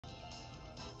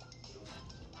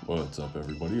What's up,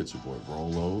 everybody? It's your boy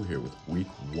Rolo here with week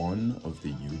 1 of the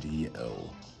UDL.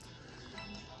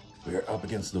 We're up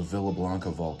against the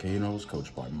Villablanca Volcanos,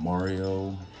 coached by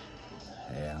Mario,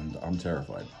 and I'm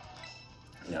terrified.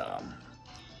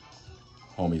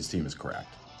 Homie's team is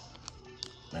cracked.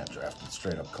 Man drafted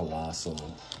straight up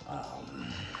colossal.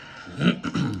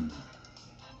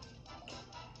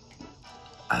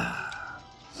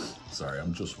 Sorry,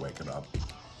 I'm just waking up.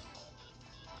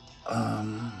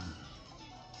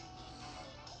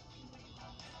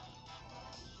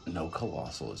 No,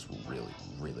 Colossal is really,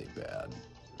 really bad.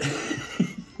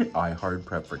 I hard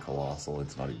prep for Colossal,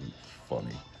 it's not even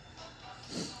funny.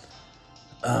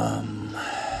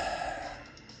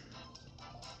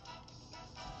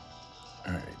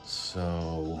 Alright,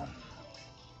 so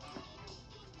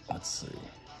let's see.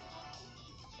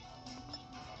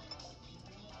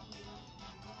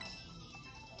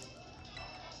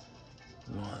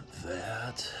 We want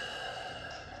that.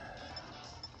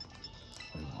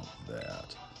 We want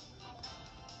that.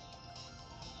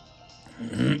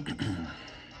 Yeah,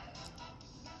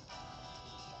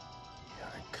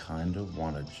 I kind of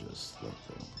want to just let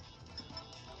them.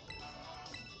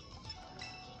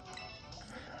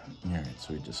 Alright,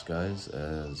 so we disguise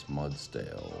as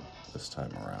Mudsdale this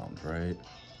time around, right?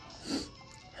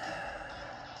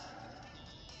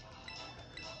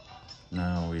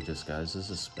 No, we disguise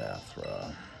as a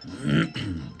Spathra.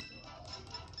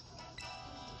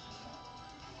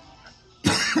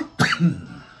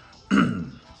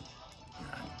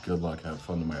 Good luck, have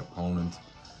fun to my opponent.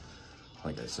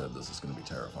 Like I said, this is going to be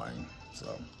terrifying,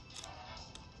 so.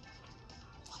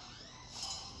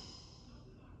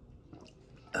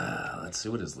 Let's see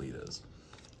what his lead is.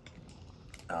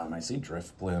 I see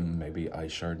Drift Blim, maybe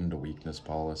Ice Shard into Weakness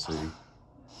Policy.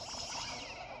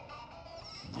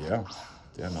 Yeah,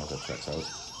 no, that checks out.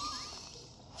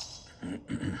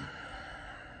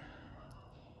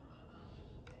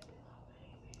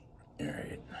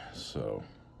 Alright, so.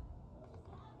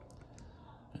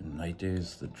 In Night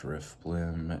Days, the Drift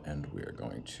Blim, and we are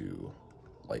going to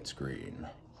Light Screen.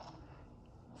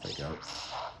 Fake out.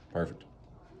 Perfect.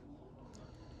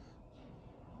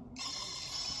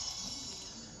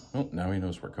 Oh, now he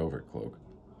knows we're Covert Cloak.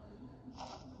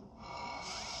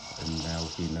 And now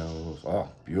he knows.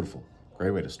 Oh, beautiful.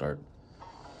 Great way to start.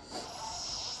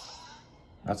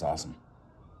 That's awesome.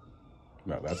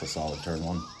 No, that's a solid turn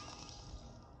 1.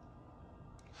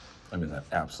 I mean, that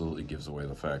absolutely gives away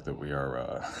the fact that we are,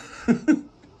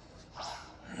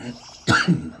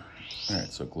 Alright,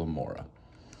 so Glamora.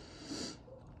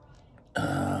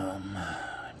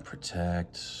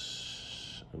 Protect.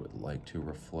 I would like to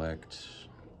reflect.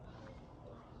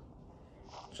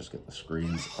 Just get the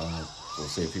screens up. We'll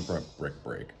see if he brought Brick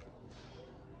Break.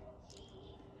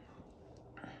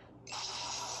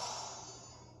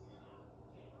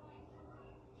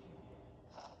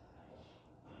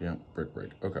 Yeah, Brick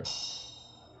Break. Okay.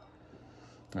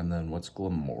 And then what's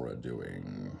Glamora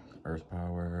doing? Earth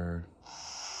Power.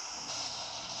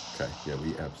 Okay, yeah,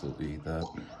 we absolutely eat that.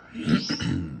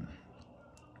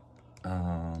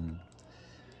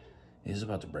 He's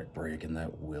about to Break, and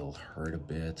that will hurt a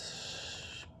bit.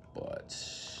 But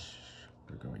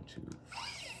we're going to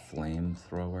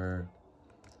Flamethrower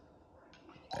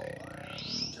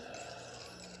and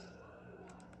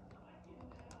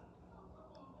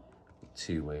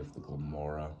T-Wave the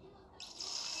Glamora.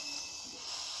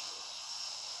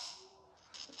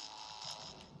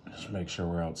 Just make sure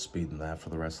we're outspeeding that for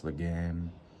the rest of the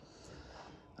game.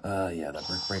 Yeah, that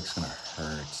Brick Break's gonna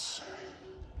hurt.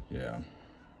 Yeah.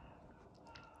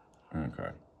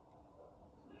 Okay.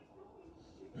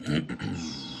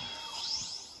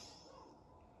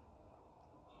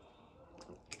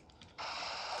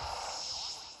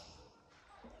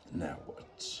 Now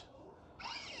what?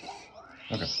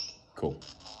 Okay, cool.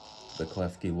 The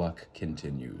Klefki luck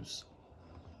continues.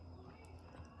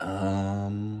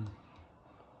 Let's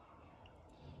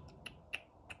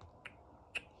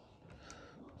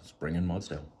bring in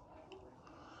Mudsdale.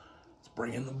 Let's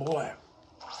bring in the boy.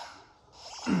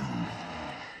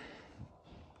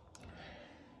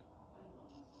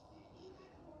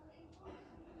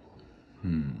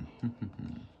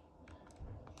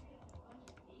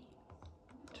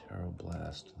 Terror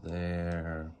Blast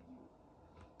there.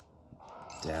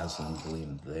 Dazzling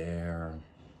Gleam there.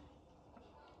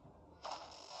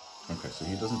 Okay, so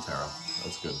he doesn't Terra.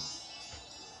 That's good.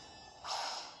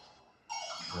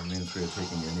 That means we are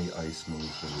taking any ice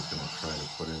moves that he's going to try to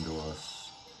put into us.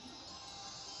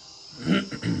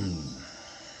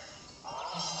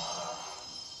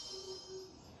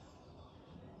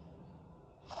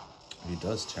 He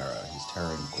does Terra. He's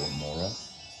Terraing Glamora.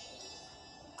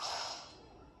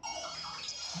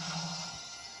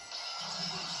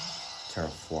 Terra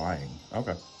Flying.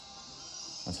 Okay.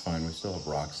 That's fine. We still have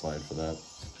Rock Slide for that.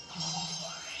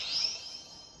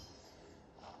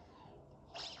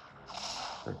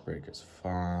 Brick Break is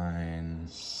fine.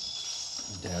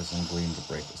 Dazzling Gleam to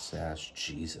break the sash.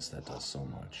 Jesus, that does so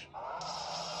much.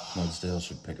 Mudsdale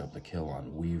should pick up the kill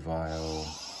on Weavile.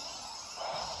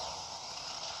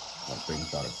 That bing,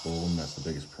 bada, boom. That's the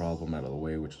biggest problem out of the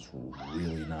way, which is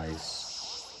really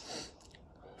nice.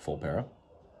 Full para.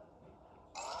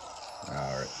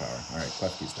 Alright, power. Alright,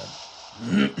 Klefki's dead.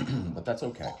 But that's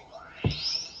okay.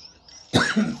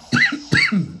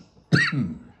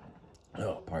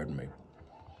 Oh, pardon me.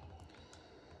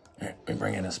 Alright, we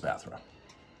bring in a Spathra.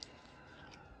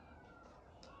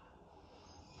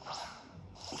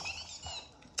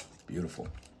 Beautiful.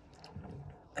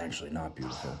 Actually, not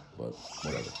beautiful, but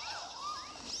whatever.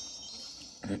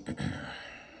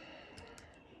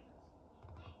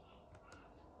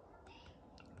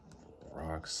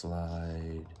 Rock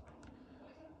Slide.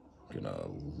 Gonna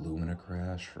Lumina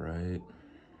Crash, right?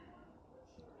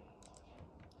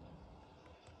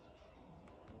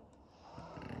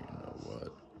 You know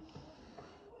what?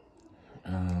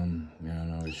 Yeah,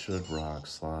 no, we should Rock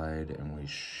Slide, and we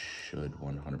should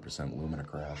 100% Lumina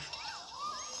Crash.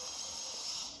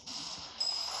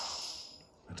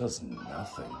 It does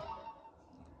nothing.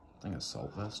 I think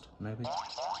Assault Vest, maybe?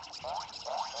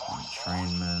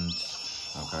 Entrainment.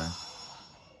 Okay.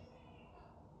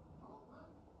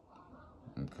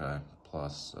 Okay,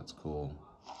 plus, that's cool.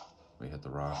 We hit the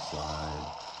Rock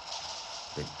Slide.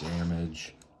 Big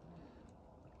damage.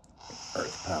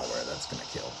 Earth Power, that's gonna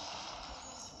kill.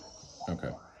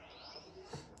 Okay.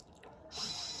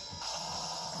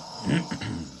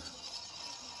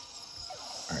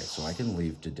 Alright, so I can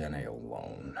leave Dedenne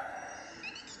alone.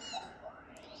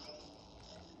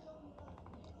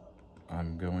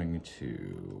 I'm going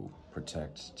to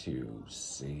protect to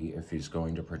see if he's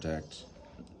going to protect.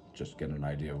 Just get an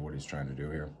idea of what he's trying to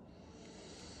do here.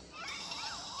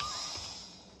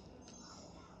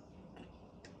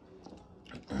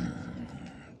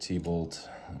 T-Bolt,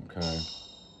 okay.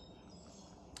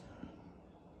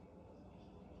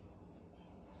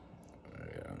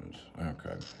 And,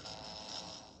 okay.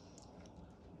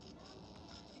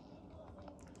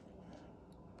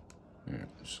 Yeah, I'm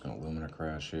just gonna Lumina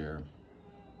Crash here.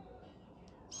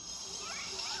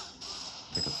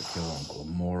 Pick up the kill on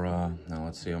Glamora. Now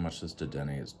let's see how much this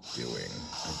Dedenne is doing.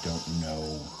 I don't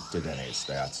know Dedenne's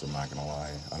stats, I'm not gonna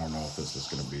lie. I don't know if this is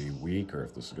gonna be weak or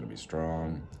if this is gonna be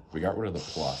strong. We got rid of the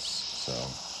plus, so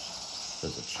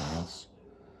there's a chance.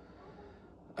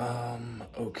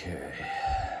 Okay.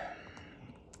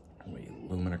 We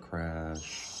Lumina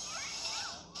Crash.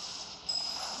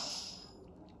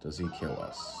 Does he kill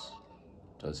us?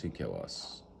 Does he kill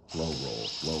us? Low roll,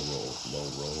 low roll, low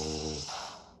roll.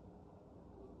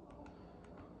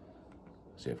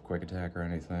 Does he have quick attack or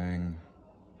anything?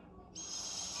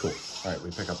 Cool. Alright,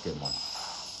 we pick up game one.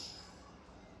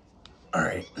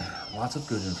 Alright, lots of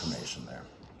good information there.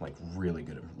 Like, really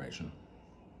good information.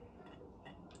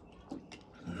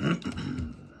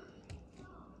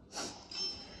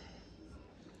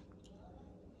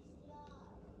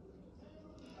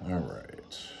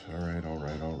 Alright.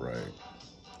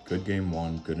 Good game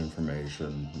one, good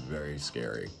information, very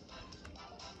scary.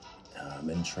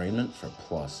 Entrainment for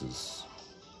plus is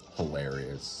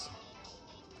hilarious.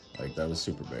 Like, that was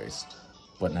super based.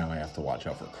 But now I have to watch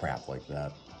out for crap like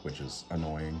that, which is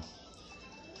annoying.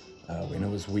 We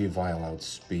know his Weavile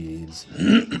outspeeds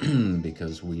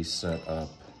because we set up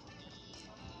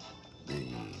the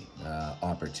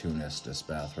Opportunist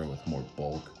Espathra with more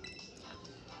bulk.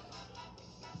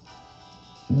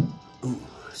 Ooh,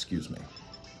 excuse me.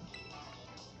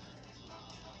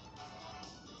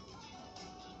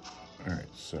 Alright,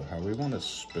 so how we want to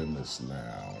spin this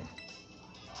now?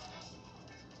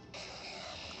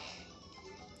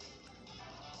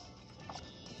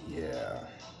 Yeah,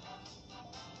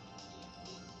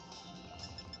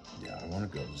 I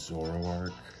want to go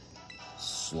Zoroark,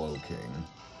 Slow King.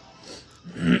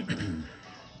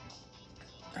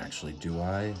 Actually, do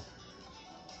I?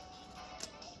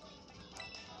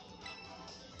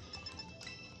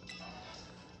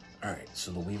 Alright,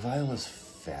 so the Weavile is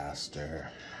faster.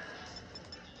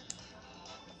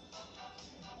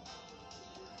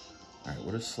 Alright,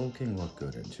 what does Slow King look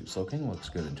good into? Slow King looks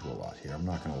good into a lot here, I'm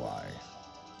not gonna lie.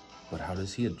 But how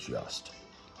does he adjust?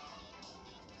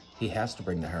 He has to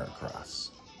bring the hair across.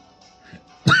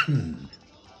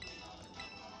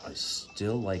 I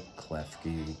still like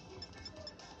Klefki.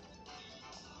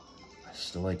 I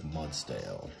still like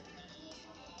Mudsdale.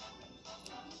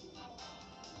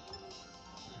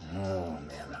 Oh,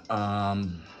 man. Alright,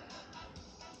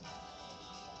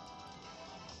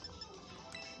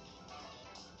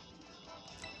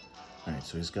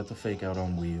 so he's got the fake out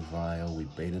on Weavile. We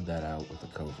baited that out with the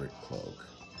Covert Cloak.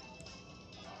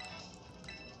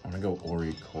 I'm gonna go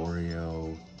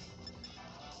Oricorio,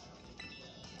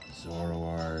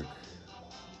 Zoroark,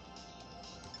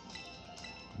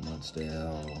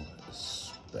 Mudsdale,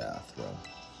 Spathra.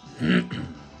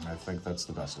 I think that's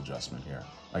the best adjustment here.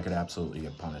 I could absolutely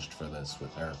get punished for this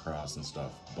with Heracross and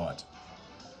stuff, but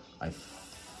I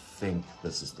think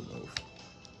this is the move.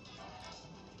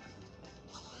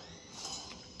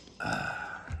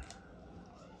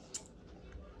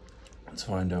 Let's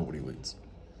find out what he leads.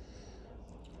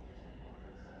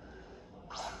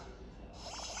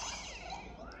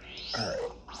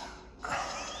 Alright.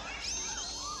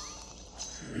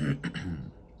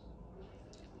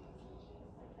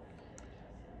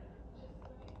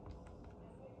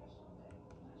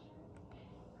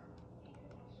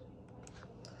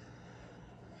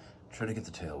 Try to get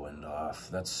the tailwind off.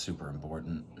 That's super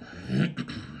important.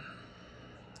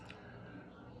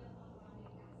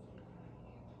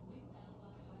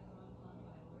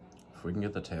 If we can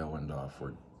get the tailwind off,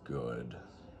 we're good.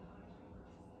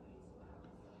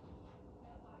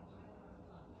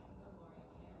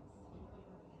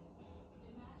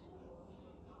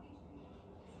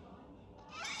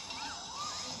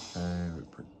 Okay, we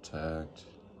protect.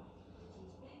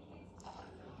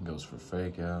 Goes for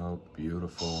fake out.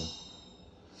 Beautiful.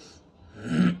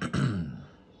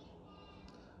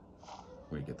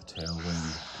 We get the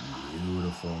tailwind.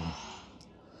 Beautiful.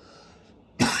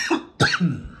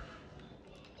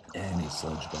 And he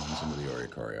sludge bombs into the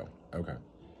Oricorio. Okay.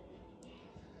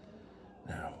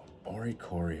 Now,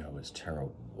 Oricorio is Terra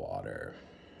Water.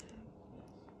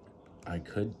 I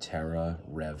could Terra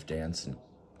Rev Dance and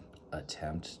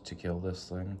attempt to kill this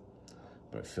thing,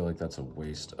 but I feel like that's a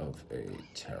waste of a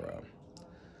Terra.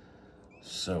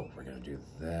 So we're gonna do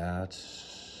that.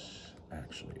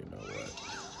 Actually, you know what?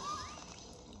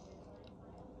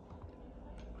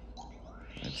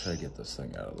 I'm gonna try to get this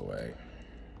thing out of the way.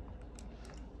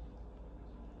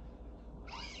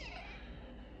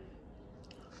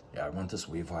 Yeah, I want this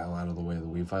Weavile out of the way. The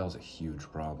Weavile's a huge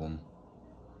problem.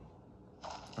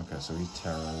 Okay, so he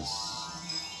Terras.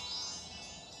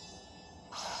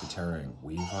 Is he Terraing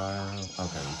Weavile?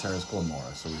 Okay, he Terras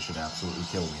Glamora, so we should absolutely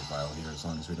kill Weavile here as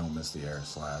long as we don't miss the Air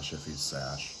Slash if he's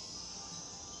Sash.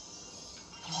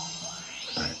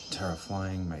 Alright, Terra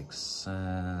Flying makes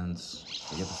sense.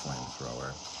 We get the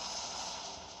Flamethrower.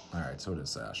 Alright, so it is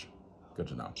Sash. Good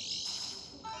to know.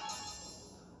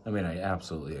 I mean, I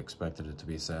absolutely expected it to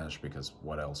be Sash because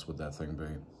what else would that thing be?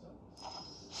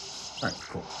 Alright,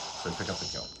 cool. So we pick up the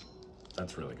kill.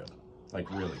 That's really good. Like,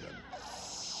 really good.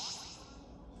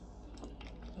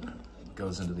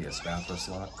 Goes into the Espathra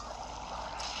slot.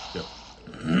 Yep.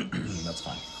 That's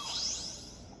fine.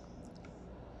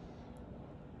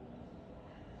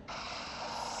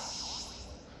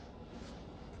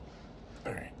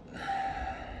 Alright.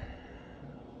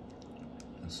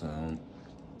 So,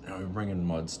 now we bring in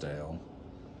Mudsdale,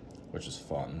 which is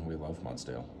fun. We love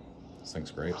Mudsdale. This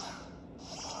thing's great.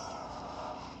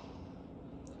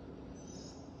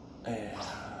 And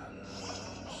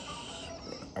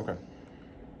okay.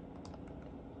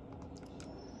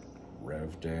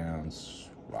 Rev Dance,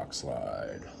 Rock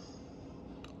Slide.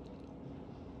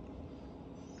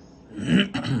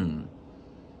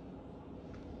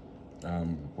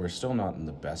 We're still not in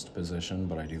the best position,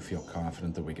 but I do feel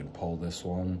confident that we can pull this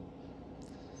one.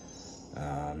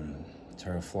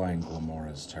 Terraflying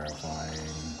Glamora is terrifying.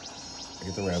 I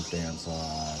get the Rev Dance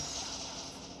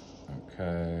off.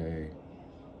 Okay.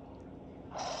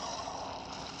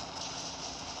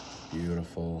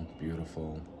 Beautiful,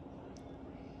 beautiful.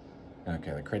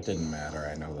 Okay, the crit didn't matter.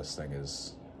 I know this thing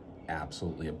is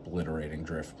absolutely obliterating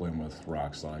Driftbloom with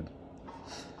Rock Slide.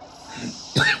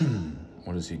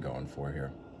 What is he going for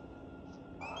here?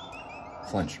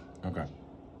 Flinch. Okay.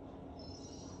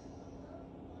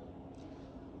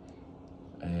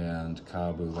 And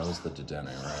Kabu, that was the Dedenne,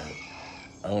 right?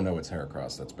 Oh no, it's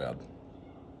Heracross. That's bad.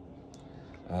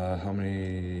 How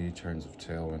many turns of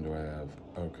Tailwind do I have?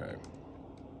 Okay.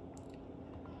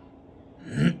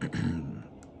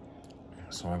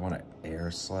 So I want to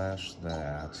Air Slash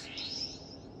that,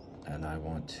 and I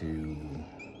want to,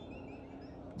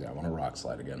 yeah, I want to Rock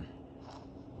Slide again.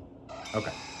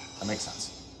 Okay, that makes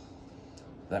sense.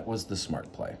 That was the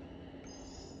smart play.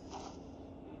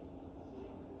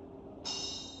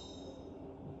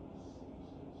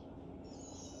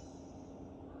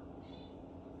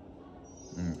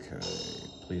 Okay,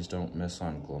 please don't miss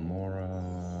on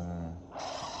Glamora.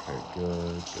 Okay,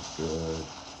 good, good, good.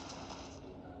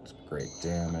 great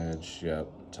damage. Yep,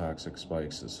 Toxic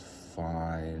Spikes is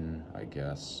fine, I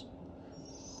guess.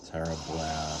 Terra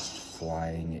Blast,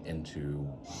 flying into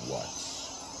what?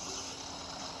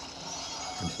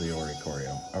 Into the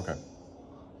Oricorio. Okay.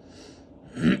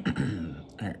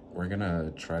 Alright, we're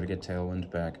gonna try to get Tailwind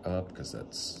back up, because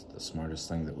that's the smartest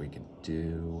thing that we could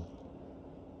do.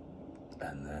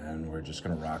 And then we're just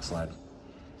gonna Rock Slide.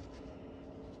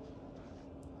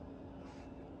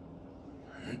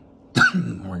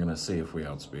 We're gonna see if we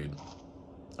outspeed.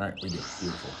 Alright, we do.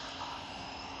 Beautiful.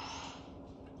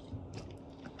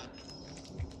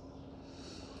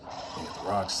 We get the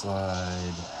Rock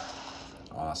Slide.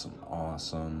 Awesome,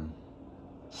 awesome.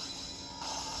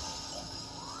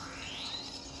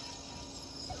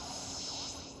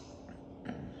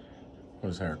 What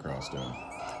is Heracross doing?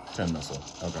 10 missile.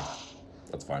 Okay,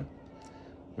 that's fine.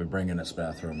 We bring in a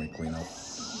Spathro and we clean up.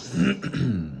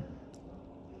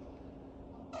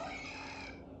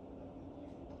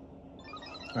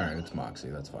 Alright, it's Moxie,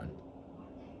 that's fine.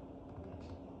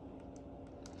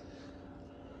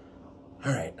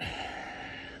 Alright.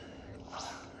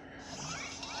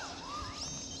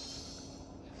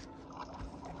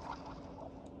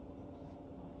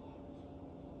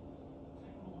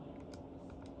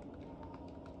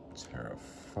 Terra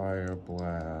Fire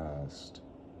Blast.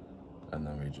 And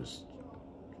then we just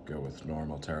go with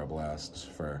normal Terra Blasts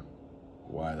for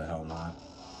why the hell not.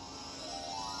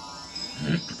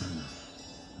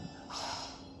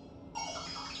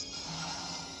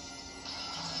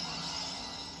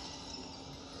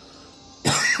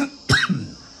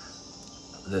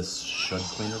 This should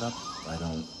clean it up. I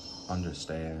don't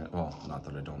understand. Well, not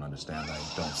that I don't understand. I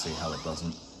don't see how it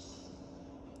doesn't.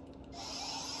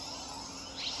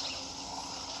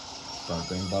 Bada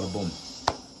bing, bada boom.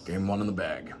 Game 1 in the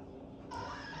bag.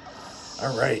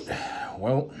 All right.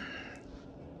 Well,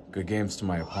 good games to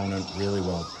my opponent. Really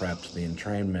well prepped. The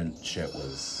entrainment shit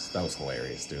was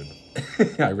hilarious, dude.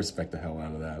 I respect the hell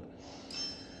out of that.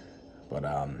 But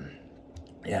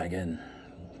yeah, again,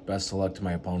 best of luck to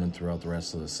my opponent throughout the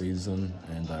rest of the season,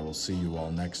 and I will see you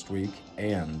all next week,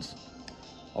 and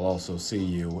I'll also see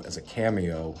you as a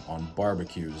cameo on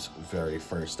Barbecue's very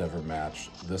first ever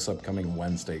match this upcoming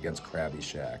Wednesday against Krabby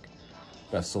Shack.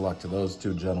 Best of luck to those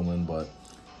two gentlemen, but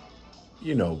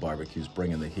you know Barbecue's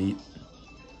bringing the heat.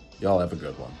 Y'all have a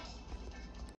good one.